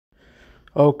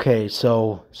Okay,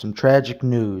 so some tragic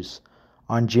news.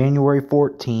 On January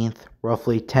 14th,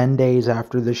 roughly 10 days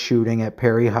after the shooting at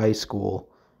Perry High School,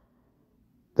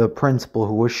 the principal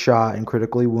who was shot and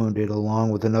critically wounded,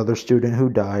 along with another student who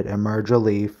died, Amar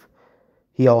Jalif,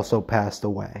 he also passed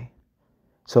away.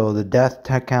 So the death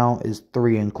count is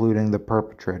 3, including the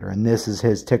perpetrator. And this is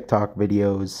his TikTok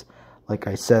videos, like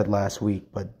I said last week,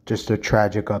 but just a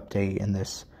tragic update in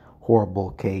this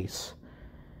horrible case.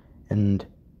 And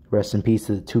rest in peace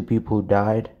to the 2 people who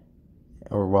died.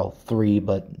 Or, well, 3,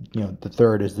 but, the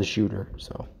third is the shooter,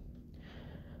 so.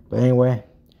 But anyway,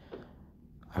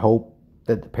 I hope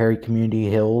that the Perry community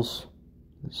heals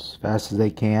as fast as they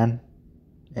can.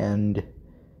 And,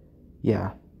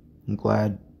 yeah, I'm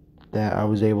glad that I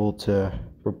was able to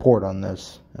report on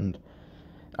this. And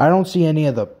I don't see any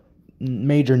of the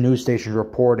major news stations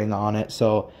reporting on it,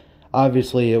 so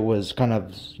obviously it was kind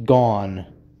of gone,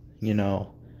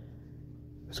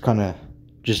 It's kind of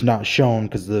just not shown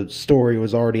because the story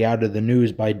was already out of the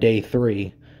news by day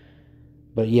 3.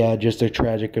 But yeah, just a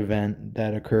tragic event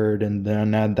that occurred, and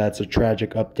then that's a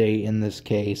tragic update in this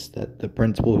case that the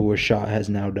principal who was shot has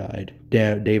now died,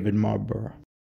 David Marlborough.